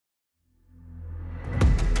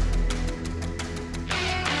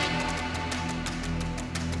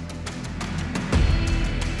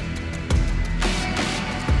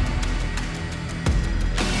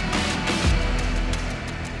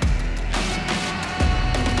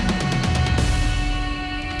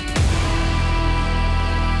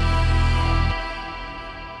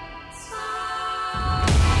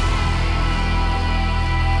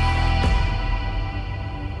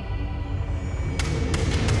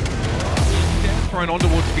thrown on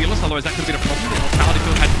towards Fearless, otherwise that could have been a problem. The Mortality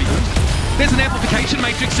Field had to be used. There's an amplification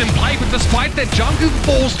matrix in play, but despite that, Jungkook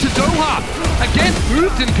falls to Doha. Again,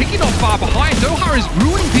 moved and picking off far behind. Doha is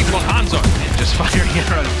ruining people on Hanzo. And just firing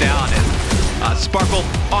arrows down, and Sparkle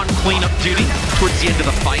on cleanup duty towards the end of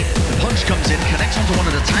the fight. The punch comes in, connects onto one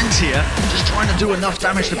of the tanks here, just trying to do enough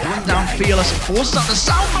damage to bring down Fearless and forces out the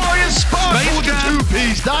sound barrier. Sparkle with the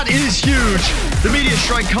two-piece, that is huge. The meteor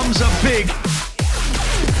strike comes up big.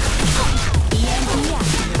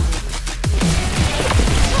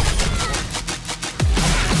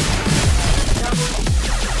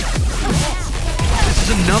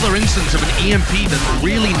 Another instance of an EMP that's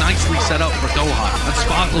really nicely set up for Doha. And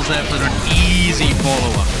Sparkle's there for an easy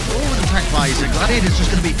follow-up. Over the tank visor, Gladiator's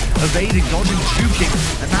just going to be evading, dodging, juking,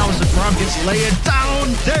 and now as the ground gets layered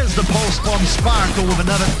down, there's the pulse bomb. Sparkle with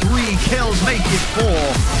another 3 kills, make it 4.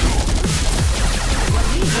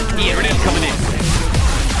 Here it is coming in.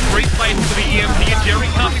 3 places for the EMP, and Jerry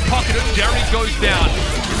can't be pocketed. Jerry goes down.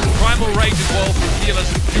 Primal Rage as well from Fearless,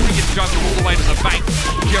 and Fury gets jumped all the way to the bank.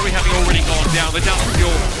 Jerry having already gone down. They're down to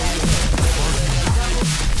fuel.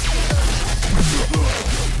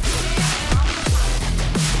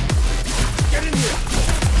 Get in here.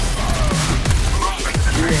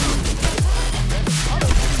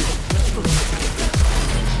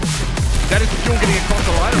 That is the fuel getting across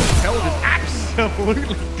the line. Intelligence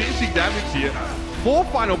absolutely dishing damage here. 4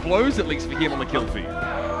 final blows at least for him on the kill feed.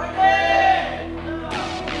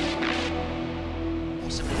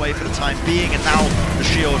 Away for the time being, and now the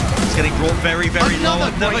shield is getting brought very, very low.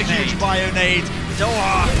 Another huge bio-nade.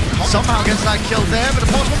 Doha somehow gets that kill there, but the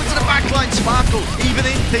pulse bomb into the backline. Sparkle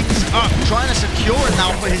evening things up, trying to secure it now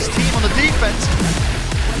for his team on the defense.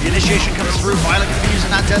 The initiation comes through. Violet going to be using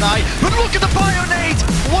that Deadeye, but look at the bio-nade!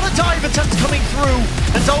 What a dive attempt coming through,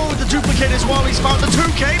 and Doha with the duplicate as well. He's found the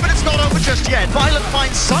 2K, but it's not over just yet. Violet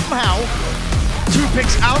finds somehow 2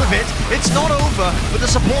 picks out of it. It's not over, but the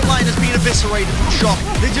support line has been eviscerated from Shock.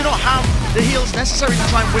 They do not have the heals necessary to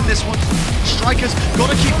try and win this one. Strikers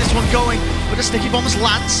got to keep this one going, but the sticky bombs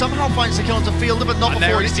land, somehow finds the kill into Fielder, but not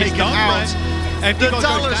before he's taken out. And the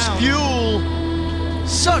Dallas Fuel,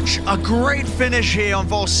 such a great finish here on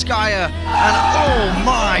Volskaya, and oh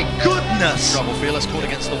my goodness! Trouble, Fearless caught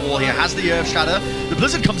against the wall here, has the Earth Shatter. The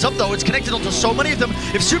Blizzard comes up though, it's connected onto so many of them.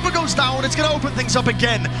 If Super goes down, it's going to open things up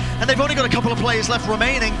again, and they've only got a couple of players left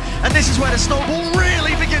remaining, and this is where the snowball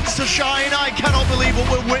really begins to shine. I cannot believe what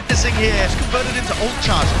we're witnessing here. It's converted into ult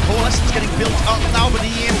charge. Coalescence getting built up now, but the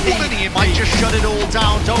EMP might just shut it all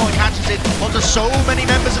down. Doha catches it onto so many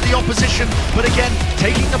members of the opposition, but again,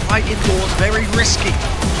 taking the fight indoors, very risky.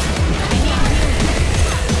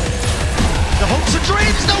 The hopes and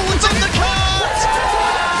dreams, no one's in the cards!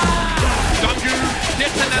 Jungkook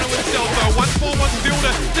gets the nano himself though, 1-4-1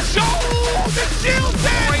 Fielder, the shield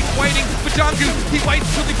there! Waiting for Jungkook, he waits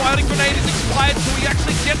until the violent grenade is expired so he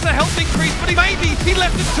actually gets a health increase, but he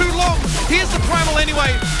left it too long. Here's the primal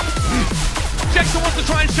anyway. Jackson wants to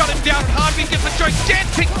try and shut him down, and Harvey gets a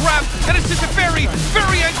gigantic grab, and it's just a very,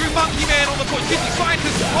 very angry monkey man on the point.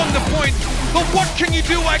 Scientist on the point, but what can you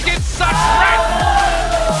do against such wrath?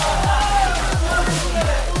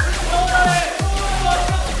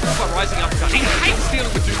 Rising up, he hates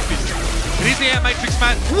dealing with Doomfist. It is the Air Matrix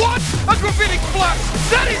man. What? A gravitic flux!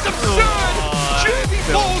 That is absurd! Judy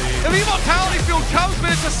falls, and the Immortality Field comes, but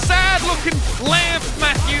it's a sad-looking lamp,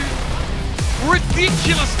 Matthew.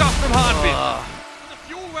 Ridiculous stuff from Hardbit. The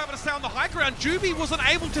Fuel were able to stay on the high ground. Juby wasn't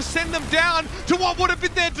able to send them down to what would have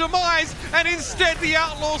been their demise, and instead the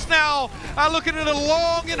Outlaws now are looking at a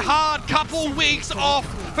long and hard couple weeks off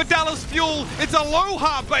for Dallas Fuel. It's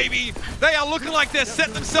Aloha, baby. They are looking like they're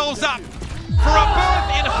setting themselves up for a birth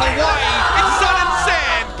in Hawaii. It's sun and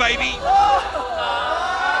sand, baby.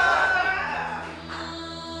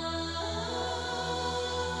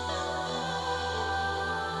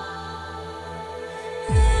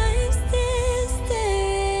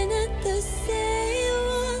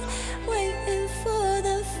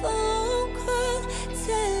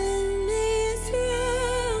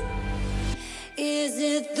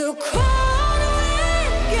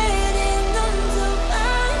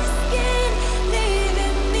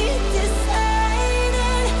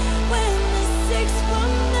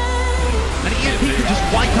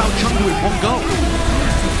 Wipe out Chungu with one go.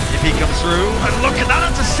 If he comes through, and look at that,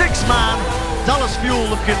 it's a 6-man. Dallas Fuel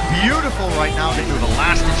looking beautiful right now. They do the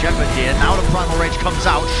last-ditch effort here. Now the Primal Rage comes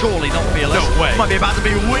out, surely not Fearless. No way. Might be about to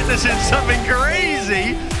be witnessing something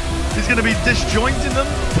crazy. He's going to be disjointing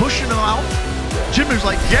them, pushing them out. Jinmu's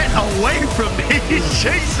like, get away from me. He's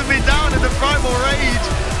chasing me down in the Primal Rage.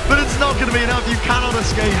 But it's not going to be enough. You cannot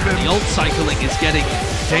escape him. The ult cycling is getting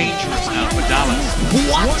dangerous now for Dallas.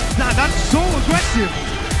 What? That's so aggressive.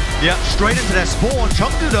 Yeah, straight into their spawn.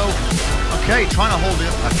 Chengdu though, okay, trying to hold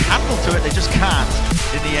a candle to it. They just can't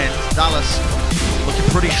in the end. Dallas looking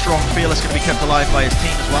pretty strong. Fearless can be kept alive by his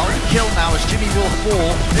team as well. The kill now as Jimmy will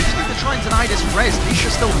fall. They just need to try and deny this res.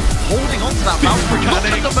 Nisha still holding on to that boundary. Look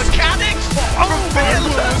at the mechanics from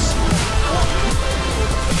Fearless.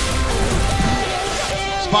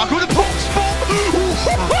 Sparkle with a pulse bomb.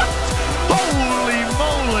 Holy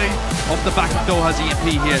moly. Off the back of Doha's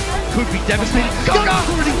EMP here. Could be devastating. Gaga's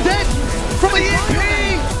already dead from an EMP.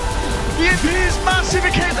 EMP is massive.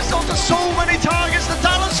 It came onto so many targets. The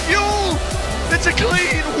Dallas Fuel. It's a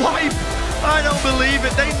clean wipe. I don't believe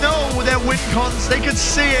it. They know their win cons. They can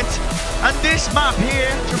see it. And this map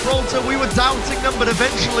here, Gibraltar, we were doubting them, but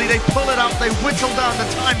eventually they pull it out. They whittle down the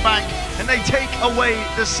time bank and they take away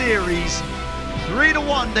the series.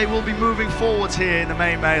 3-1. They will be moving forwards here in the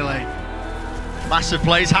main melee. Massive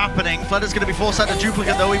plays happening. Flutter's going to be forced out the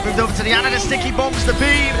duplicate though. He moved over to the Anna, the sticky bombs, the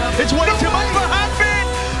beam. It's way too much for Hanbin.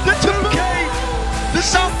 The 2K. The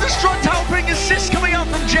self-destruct helping assist coming out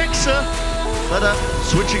from Jexa. Flutter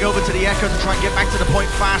switching over to the Echo to try and get back to the point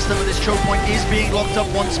faster, but this choke point is being locked up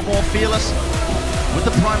once more. Fearless with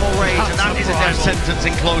the primal rage, and that is a death sentence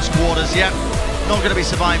in close quarters. Yep, not going to be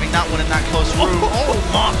surviving that one in that close room. Oh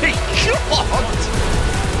my god!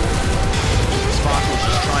 Sparkle's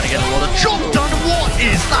just trying to get a lot of job done. What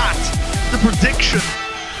is that? The prediction.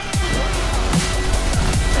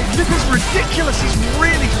 This is ridiculous. He's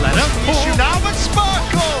really clever. Issue now, but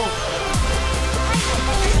Sparkle.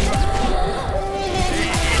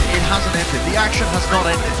 It hasn't ended. The action has not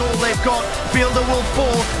ended. It's all they've got. Fielder will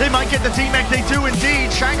fall. They might get the D-Mech. They do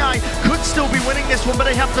indeed. Shanghai could still be winning this one, but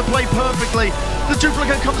they have to play perfectly. The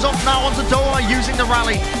duplicate comes off now onto Doha using the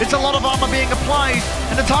rally. It's a lot of armor being applied,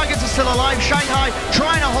 and the targets are still alive. Shanghai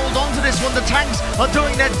trying to hold on to this one. The tanks are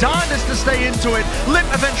doing their darndest to stay into it. Lip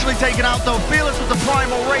eventually taken out though. Fearless with the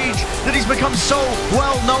primal rage that he's become so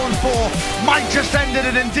well known for. Might just ended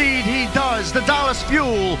it indeed. He does. The Dallas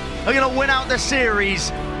Fuel are going to win out the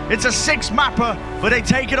series. It's a 6-mapper, but they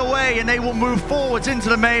take it away and they will move forwards into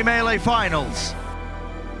the May Melee Finals.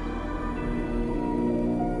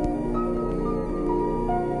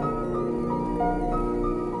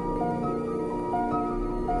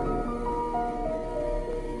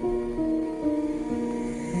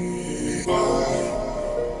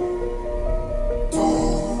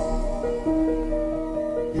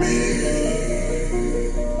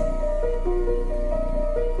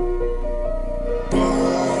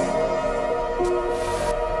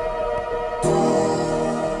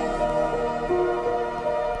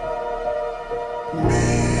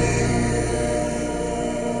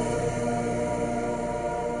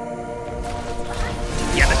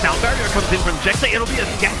 Sound barrier comes in from Jexa. It'll be a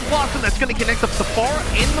Death Blossom that's going to connect up Safar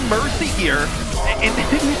and the Mercy here. And then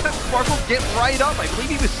we have Sparkle get right up. I believe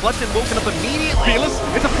he was slept and woken up immediately. Fearless,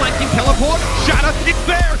 it's a flanking teleport. Shatter, it's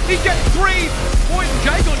there. He gets 3. Boy,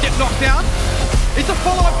 Jay gonna get knocked down. Is the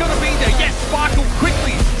follow-up gonna be there? Yes, Sparkle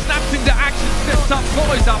quickly snaps into action, steps up,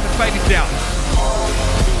 follows up, and fades down.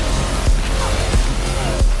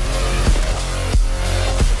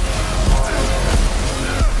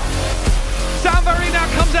 Now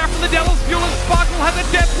comes out from the Dallas Fuel and Sparkle has a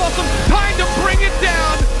Death Blossom, time to bring it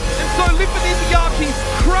down. And so Lip and EnvyUS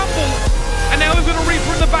crumble. And now we've got a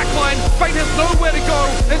Reaper in the backline. Fate has nowhere to go.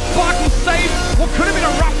 And Sparkle saves what could have been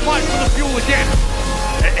a rough fight for the Fuel again.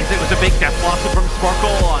 It was a big Death Blossom from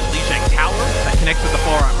Sparkle on Lijiang Tower that connects with the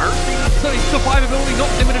forearm Mercy. So his survivability not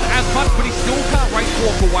limited as much, but he still can't race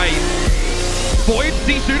walk away. Void,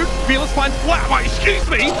 D-suited, Fearless finds Flat. Excuse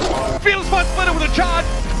me! Fearless finds Flatter with a charge.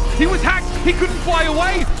 He was hacked, he couldn't fly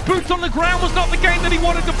away. Boots on the ground was not the game that he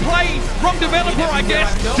wanted to play. Wrong developer, I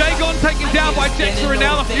guess. Jagon taken down by Jexa and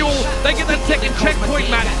now the Fuel. They get that second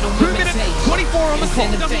checkpoint, Matt. 2 minutes, 24 on the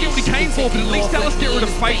clock. Doesn't get what he came for, but at least Dallas get rid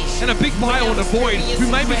of Fate and a big bio on the Void, who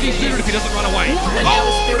may be de-suited if he doesn't run away.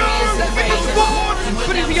 Oh no! It's gone!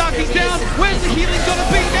 But EnvyUS down. Where's the healing gonna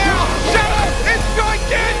be now? Shadow! It's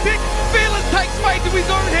gigantic! Fearless takes Fate to his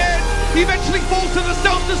own head. He eventually falls to the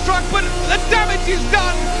self-destruct, but the damage is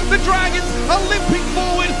done. The Dragons are limping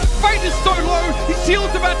forward. Fate is so low, his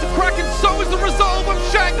shield's about to crack, and so is the resolve of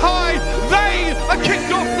Shanghai. They are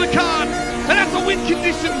kicked off the card, and that's a win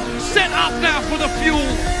condition set up now for the Fuel.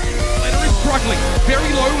 Later is struggling,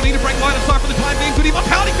 very low. We need to break line of sight for the time being, but he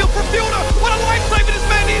mortality field from Fielder. What a lifesaver this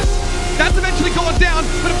man is! That's eventually gone down,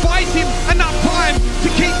 but it buys him enough time to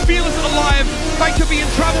keep Fearless alive. Fate could be in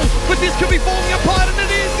trouble, but this could be falling apart, and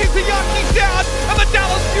it is. EnvyUS down, and the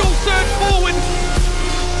Dallas Fuel surge forward.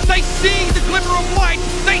 They see the glimmer of light.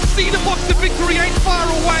 They see the box of victory ain't far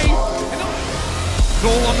away. It's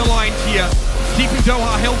all on the line here. keeping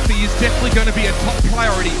Doha healthy is definitely going to be a top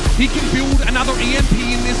priority. He can build another EMP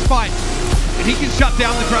in this fight, and he can shut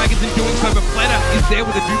down the Dragons in doing so, but Fleta is there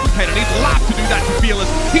with a duplicator, and he'd love to do that to Fearless.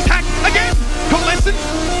 He's hacked again! Coalescent,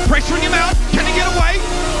 pressuring him out. Can he get away?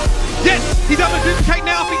 Yes, he's able to duplicate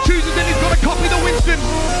now if he chooses, and he's got to copy the Winston.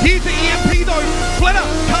 Here's the EMP though. Fleta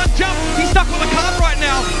can't jump. He's stuck on the card right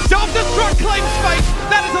now. Self-destruct claims space.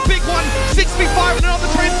 That is a big one. 6v5 and another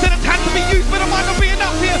transcendence had to be used, but it might not be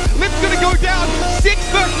enough here. Limp's going to go down. 6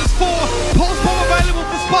 versus 4. Pulse bomb available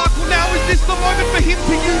for Sparkle now. Is this the moment for him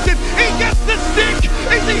to use it? He gets the stick.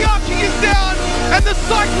 The Archie is down, and the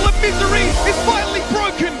cycle of misery is finally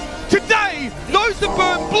broken. Today, those that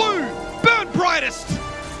burn blue burn brightest.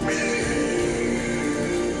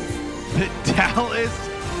 The Dallas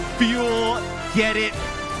Fuel get it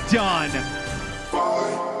done.